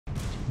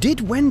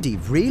Did Wendy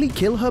really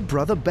kill her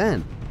brother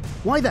Ben?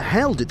 Why the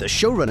hell did the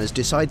showrunners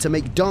decide to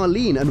make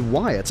Darlene and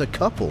Wyatt a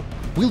couple?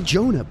 Will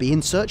Jonah be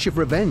in search of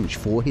revenge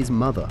for his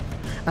mother?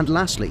 And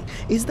lastly,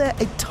 is there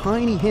a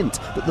tiny hint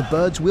that the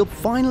Byrdes will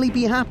finally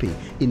be happy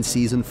in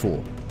Season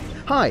 4?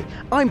 Hi,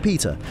 I'm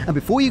Peter, and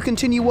before you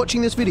continue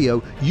watching this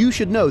video, you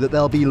should know that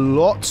there'll be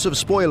lots of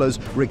spoilers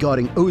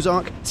regarding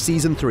Ozark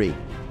Season 3.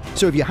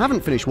 So if you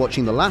haven't finished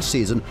watching the last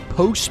season,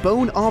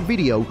 postpone our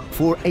video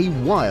for a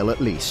while at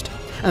least.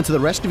 And to the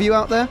rest of you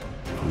out there,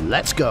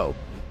 let's go!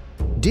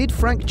 Did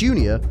Frank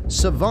Jr.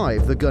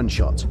 survive the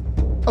gunshot?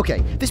 Okay,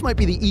 this might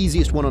be the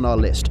easiest one on our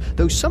list,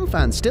 though some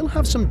fans still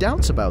have some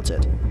doubts about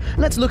it.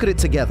 Let's look at it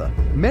together.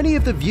 Many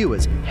of the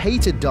viewers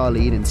hated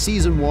Darlene in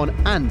Season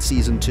 1 and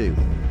Season 2.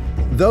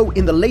 Though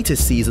in the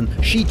latest season,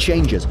 she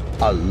changes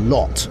a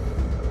lot.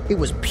 It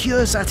was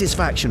pure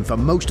satisfaction for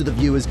most of the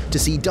viewers to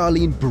see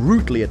Darlene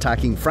brutally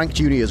attacking Frank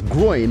Jr.'s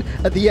groin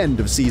at the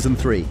end of Season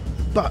 3.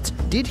 But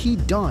did he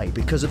die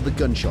because of the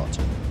gunshot?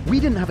 We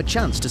didn't have a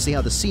chance to see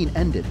how the scene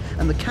ended,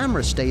 and the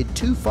camera stayed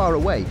too far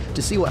away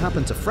to see what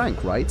happened to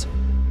Frank, right?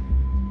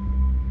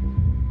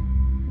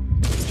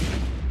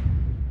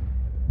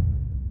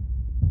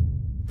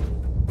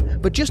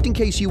 But just in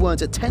case you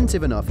weren't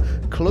attentive enough,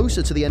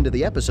 closer to the end of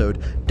the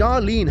episode,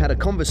 Darlene had a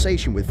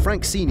conversation with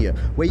Frank Sr.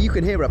 where you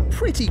can hear a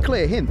pretty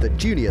clear hint that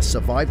Jr.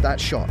 survived that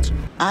shot.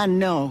 I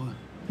know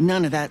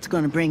none of that's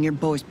going to bring your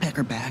boy's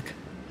pecker back,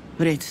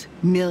 but it's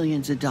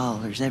millions of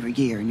dollars every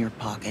year in your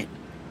pocket.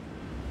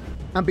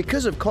 And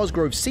because of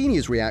Cosgrove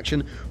Sr.'s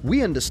reaction,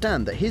 we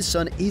understand that his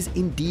son is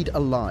indeed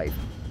alive.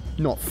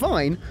 Not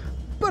fine,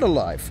 but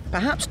alive.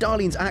 Perhaps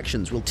Darlene's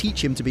actions will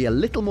teach him to be a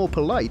little more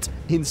polite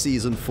in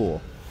Season 4.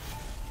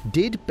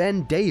 Did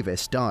Ben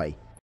Davis die?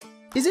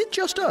 Is it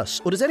just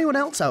us, or does anyone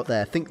else out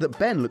there think that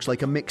Ben looks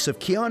like a mix of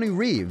Keanu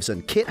Reeves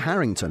and Kit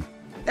Harington?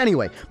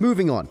 Anyway,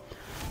 moving on.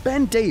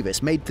 Ben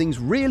Davis made things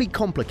really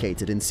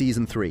complicated in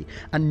Season 3,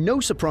 and no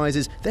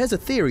surprises, there's a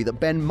theory that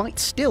Ben might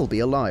still be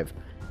alive.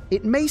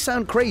 It may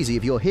sound crazy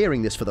if you're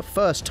hearing this for the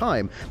first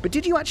time, but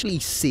did you actually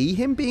see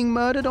him being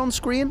murdered on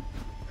screen?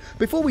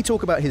 Before we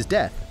talk about his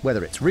death,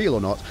 whether it's real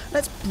or not,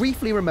 let's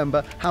briefly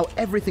remember how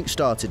everything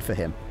started for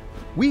him.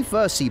 We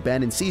first see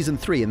Ben in Season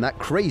 3 in that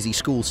crazy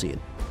school scene.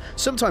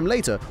 Sometime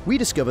later, we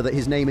discover that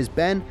his name is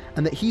Ben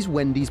and that he's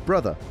Wendy's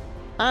brother.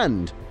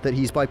 And that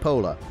he's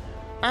bipolar.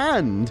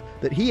 And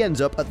that he ends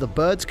up at the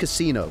Byrdes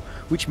casino,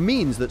 which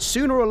means that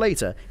sooner or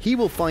later, he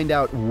will find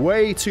out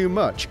way too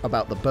much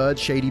about the Byrdes'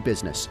 shady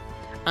business.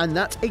 And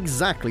that's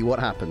exactly what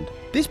happened.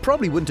 This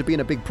probably wouldn't have been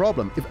a big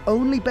problem if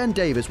only Ben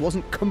Davis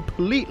wasn't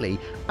completely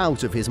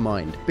out of his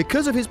mind.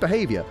 Because of his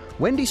behavior,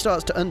 Wendy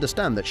starts to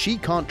understand that she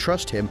can't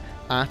trust him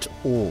at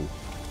all.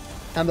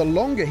 And the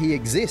longer he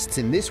exists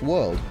in this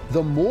world,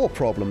 the more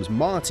problems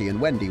Marty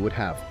and Wendy would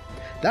have.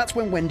 That's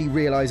when Wendy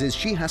realizes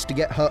she has to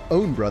get her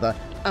own brother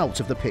out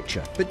of the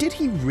picture. But did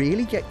he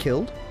really get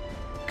killed?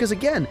 Because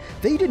again,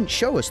 they didn't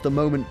show us the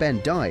moment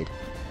Ben died.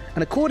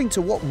 And according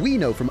to what we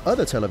know from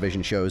other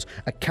television shows,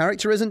 a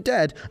character isn't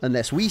dead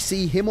unless we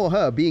see him or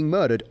her being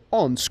murdered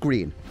on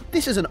screen.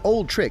 This is an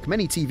old trick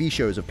many TV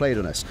shows have played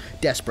on us.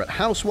 Desperate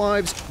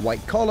Housewives,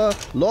 White Collar,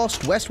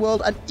 Lost,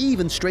 Westworld, and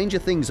even Stranger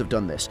Things have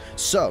done this.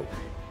 So,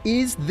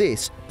 is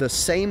this the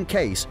same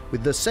case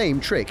with the same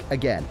trick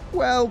again?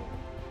 Well,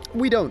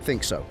 we don't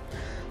think so.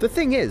 The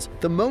thing is,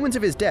 the moment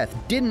of his death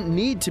didn't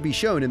need to be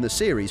shown in the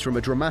series from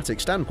a dramatic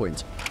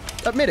standpoint.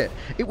 Admit it,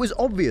 it was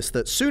obvious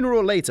that sooner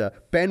or later,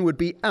 Ben would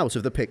be out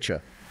of the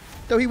picture.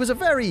 Though he was a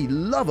very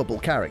lovable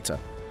character.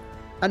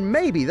 And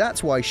maybe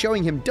that's why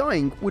showing him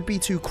dying would be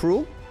too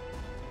cruel?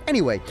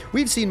 Anyway,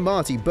 we've seen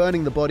Marty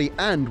burning the body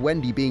and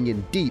Wendy being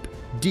in deep,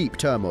 deep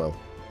turmoil.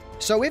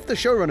 So if the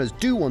showrunners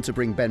do want to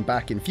bring Ben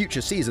back in future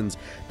seasons,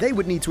 they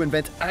would need to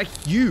invent a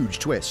huge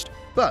twist.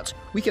 But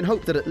we can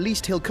hope that at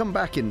least he'll come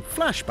back in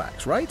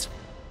flashbacks, right?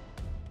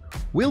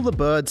 Will the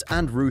Byrdes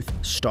and Ruth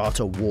start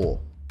a war?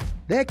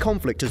 Their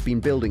conflict has been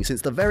building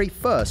since the very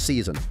first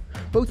season.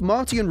 Both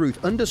Marty and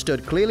Ruth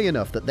understood clearly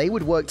enough that they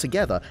would work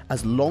together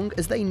as long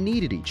as they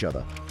needed each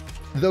other.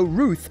 Though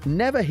Ruth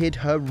never hid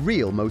her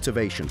real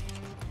motivation.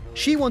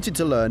 She wanted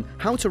to learn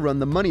how to run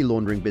the money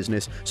laundering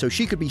business so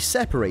she could be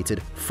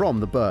separated from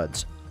the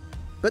Byrdes.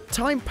 But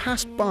time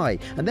passed by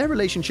and their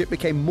relationship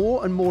became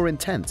more and more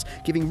intense,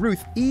 giving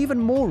Ruth even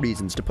more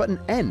reasons to put an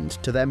end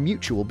to their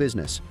mutual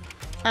business.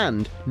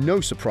 And,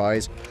 no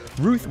surprise,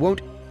 Ruth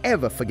won't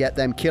ever forget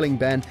them killing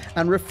Ben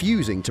and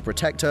refusing to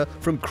protect her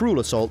from cruel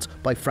assault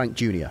by Frank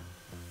Jr.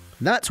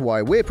 That's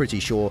why we're pretty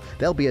sure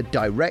there'll be a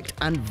direct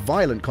and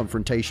violent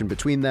confrontation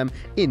between them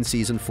in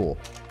Season 4.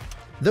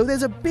 Though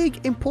there's a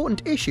big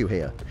important issue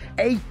here.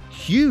 A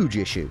huge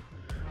issue.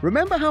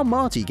 Remember how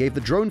Marty gave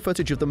the drone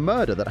footage of the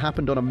murder that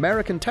happened on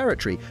American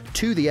territory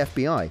to the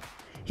FBI?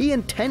 He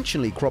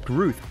intentionally cropped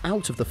Ruth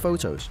out of the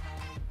photos.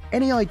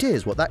 Any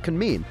ideas what that can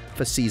mean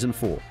for Season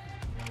 4?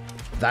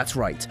 That's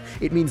right.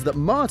 It means that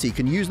Marty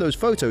can use those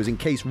photos in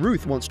case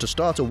Ruth wants to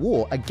start a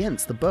war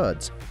against the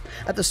Byrdes.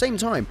 At the same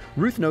time,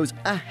 Ruth knows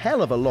a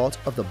hell of a lot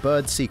of the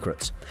Byrdes'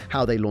 secrets.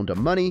 How they launder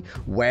money,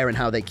 where and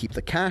how they keep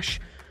the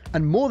cash.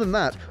 And more than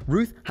that,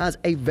 Ruth has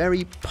a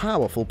very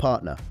powerful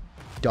partner,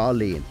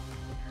 Darlene.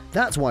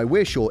 That's why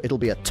we're sure it'll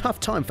be a tough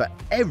time for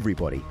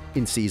everybody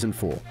in Season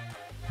 4.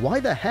 Why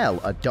the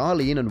hell are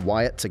Darlene and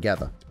Wyatt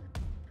together?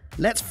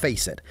 Let's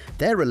face it,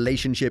 their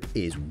relationship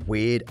is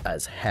weird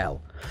as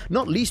hell.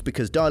 Not least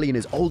because Darlene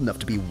is old enough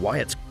to be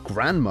Wyatt's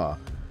grandma.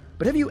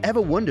 But have you ever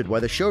wondered why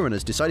the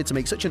showrunners decided to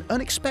make such an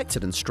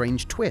unexpected and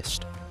strange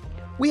twist?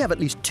 We have at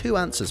least 2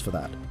 answers for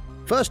that.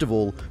 First of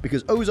all,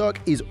 because Ozark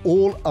is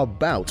all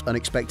about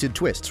unexpected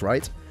twists,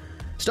 right?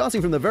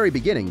 Starting from the very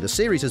beginning, the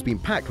series has been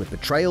packed with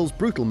betrayals,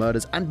 brutal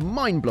murders, and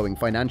mind-blowing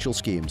financial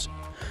schemes.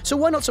 So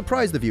why not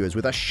surprise the viewers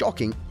with a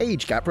shocking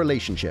age gap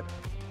relationship?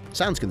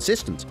 Sounds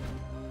consistent.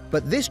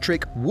 But this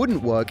trick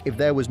wouldn't work if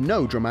there was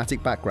no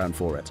dramatic background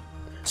for it.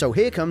 So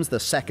here comes the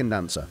second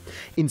answer.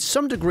 In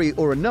some degree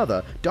or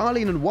another,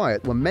 Darlene and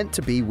Wyatt were meant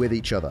to be with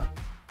each other.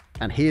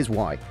 And here's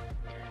why.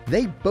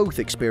 They both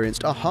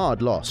experienced a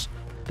hard loss.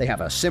 They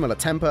have a similar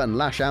temper and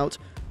lash out.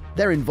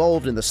 They're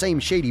involved in the same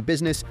shady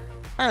business.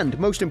 And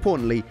most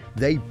importantly,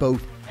 they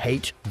both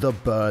hate the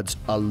Byrdes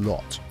a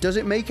lot. Does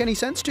it make any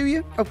sense to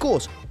you? Of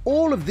course,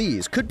 all of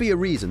these could be a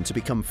reason to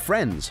become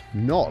friends,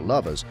 not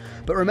lovers.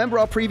 But remember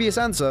our previous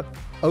answer,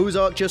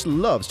 Ozark just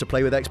loves to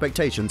play with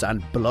expectations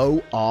and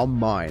blow our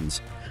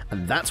minds.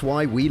 And that's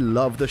why we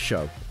love the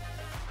show.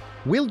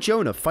 Will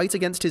Jonah fight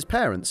against his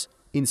parents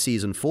in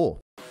Season 4?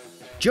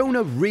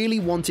 Jonah really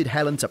wanted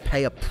Helen to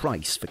pay a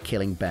price for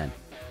killing Ben.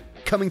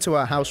 Coming to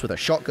her house with a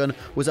shotgun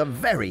was a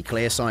very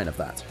clear sign of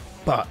that.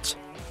 But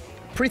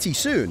pretty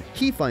soon,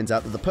 he finds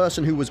out that the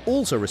person who was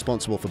also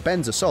responsible for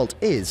Ben's assault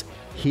is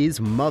his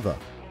mother.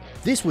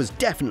 This was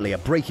definitely a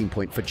breaking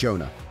point for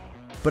Jonah.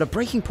 But a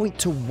breaking point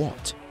to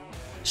what?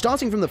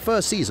 Starting from the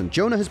first season,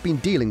 Jonah has been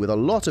dealing with a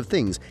lot of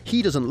things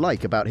he doesn't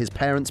like about his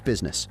parents'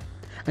 business.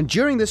 And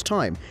during this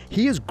time,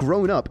 he has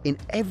grown up in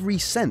every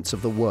sense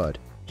of the word.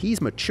 He's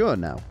mature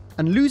now,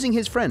 and losing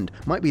his friend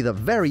might be the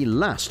very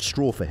last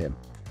straw for him.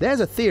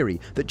 There's a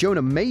theory that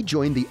Jonah may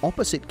join the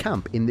opposite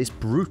camp in this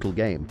brutal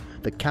game,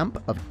 the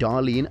camp of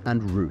Darlene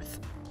and Ruth.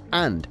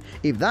 And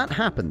if that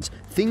happens,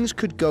 things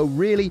could go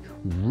really,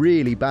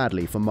 really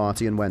badly for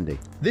Marty and Wendy.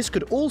 This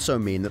could also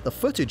mean that the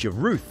footage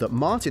of Ruth that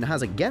Martin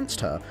has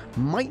against her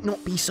might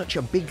not be such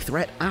a big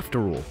threat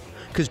after all,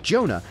 because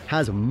Jonah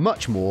has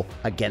much more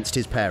against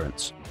his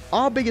parents.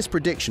 Our biggest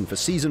prediction for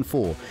Season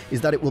 4 is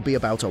that it will be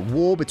about a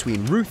war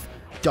between Ruth,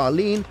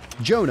 Darlene,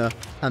 Jonah,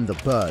 and the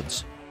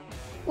Byrdes.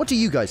 What do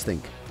you guys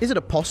think? Is it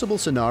a possible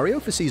scenario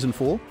for Season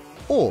 4?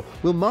 Or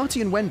will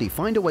Marty and Wendy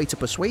find a way to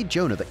persuade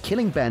Jonah that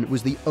killing Ben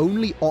was the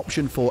only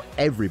option for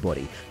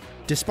everybody,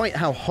 despite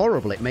how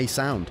horrible it may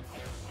sound?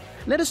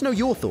 Let us know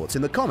your thoughts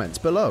in the comments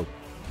below.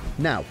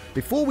 Now,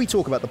 before we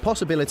talk about the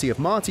possibility of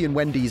Marty and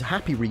Wendy's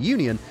happy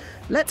reunion,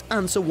 let's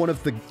answer one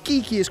of the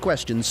geekiest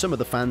questions some of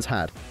the fans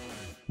had.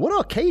 What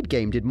arcade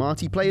game did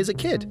Marty play as a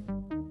kid?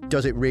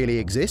 Does it really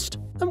exist?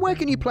 And where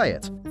can you play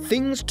it?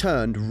 Things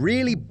turned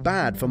really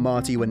bad for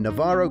Marty when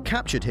Navarro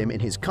captured him in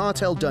his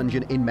cartel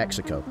dungeon in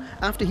Mexico,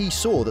 after he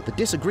saw that the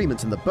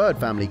disagreements in the Byrde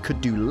family could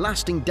do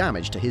lasting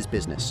damage to his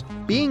business.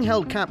 Being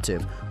held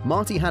captive,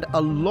 Marty had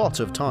a lot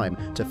of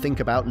time to think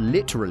about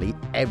literally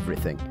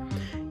everything.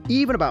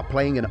 Even about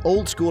playing an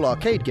old-school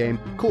arcade game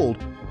called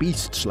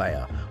Beast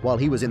Slayer, while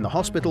he was in the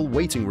hospital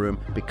waiting room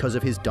because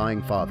of his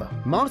dying father.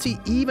 Marty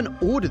even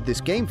ordered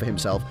this game for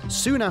himself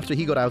soon after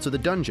he got out of the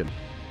dungeon.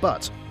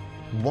 But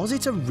was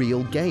it a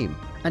real game?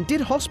 And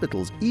did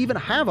hospitals even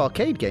have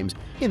arcade games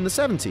in the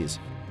 70s?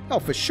 Oh,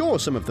 for sure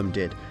some of them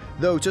did,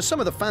 though to some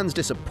of the fans'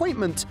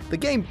 disappointment, the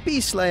game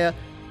Beast Slayer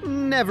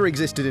never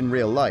existed in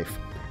real life.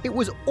 It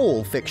was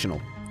all fictional.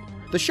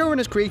 The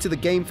showrunners created the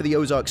game for the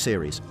Ozark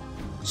series.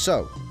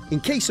 So, in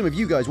case some of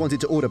you guys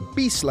wanted to order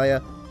Beast Slayer,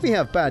 we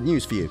have bad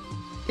news for you.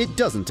 It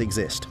doesn't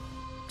exist.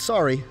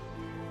 Sorry.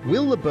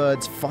 Will the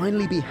Byrdes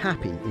finally be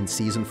happy in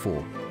Season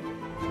 4?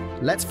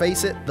 Let's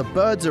face it, the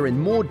Byrdes are in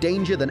more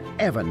danger than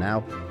ever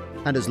now.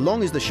 And as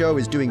long as the show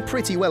is doing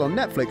pretty well on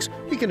Netflix,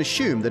 we can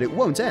assume that it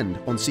won't end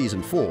on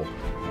Season 4.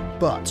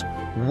 But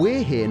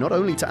we're here not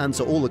only to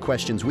answer all the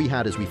questions we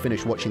had as we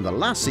finished watching the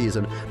last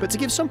season, but to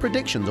give some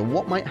predictions on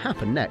what might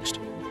happen next.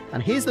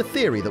 And here's the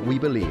theory that we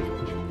believe.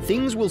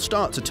 Things will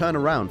start to turn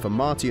around for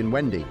Marty and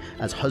Wendy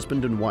as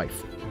husband and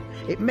wife.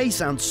 It may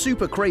sound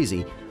super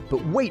crazy,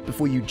 but wait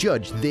before you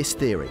judge this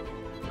theory.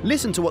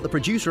 Listen to what the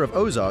producer of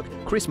Ozark,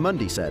 Chris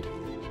Mundy, said.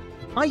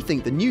 I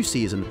think the new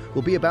season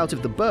will be about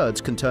if the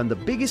Byrdes can turn the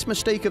biggest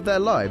mistake of their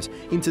lives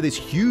into this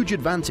huge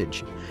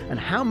advantage, and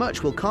how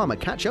much will karma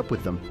catch up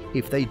with them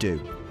if they do.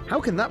 How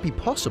can that be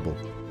possible?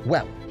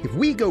 Well, if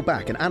we go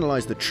back and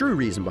analyze the true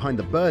reason behind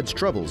the Byrdes'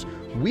 troubles,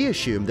 we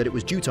assume that it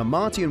was due to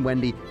Marty and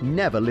Wendy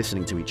never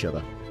listening to each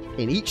other.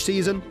 In each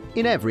season,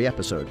 in every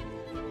episode.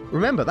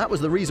 Remember, that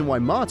was the reason why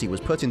Marty was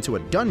put into a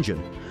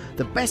dungeon.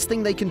 The best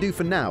thing they can do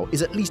for now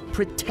is at least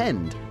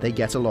pretend they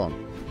get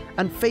along,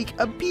 and fake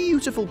a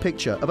beautiful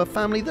picture of a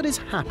family that is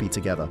happy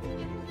together.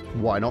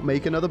 Why not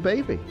make another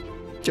baby?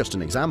 Just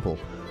an example.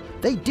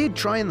 They did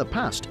try in the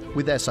past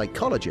with their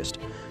psychologist.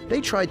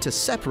 They tried to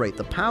separate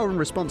the power and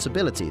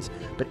responsibilities,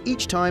 but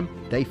each time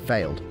they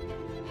failed.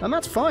 And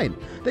that's fine.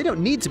 They don't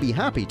need to be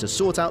happy to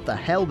sort out the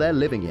hell they're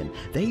living in.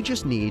 They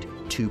just need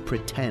to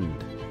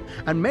pretend.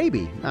 And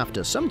maybe,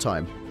 after some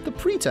time, the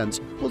pretense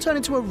will turn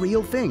into a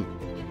real thing.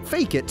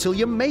 Fake it till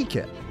you make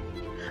it.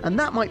 And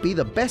that might be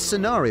the best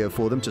scenario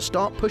for them to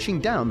start pushing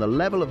down the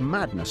level of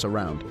madness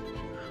around.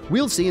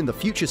 We'll see in the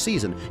future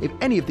season if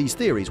any of these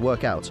theories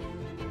work out.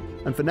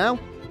 And for now,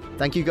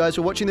 thank you guys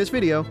for watching this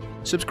video,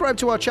 subscribe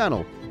to our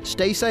channel,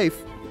 stay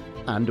safe,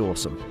 and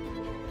awesome.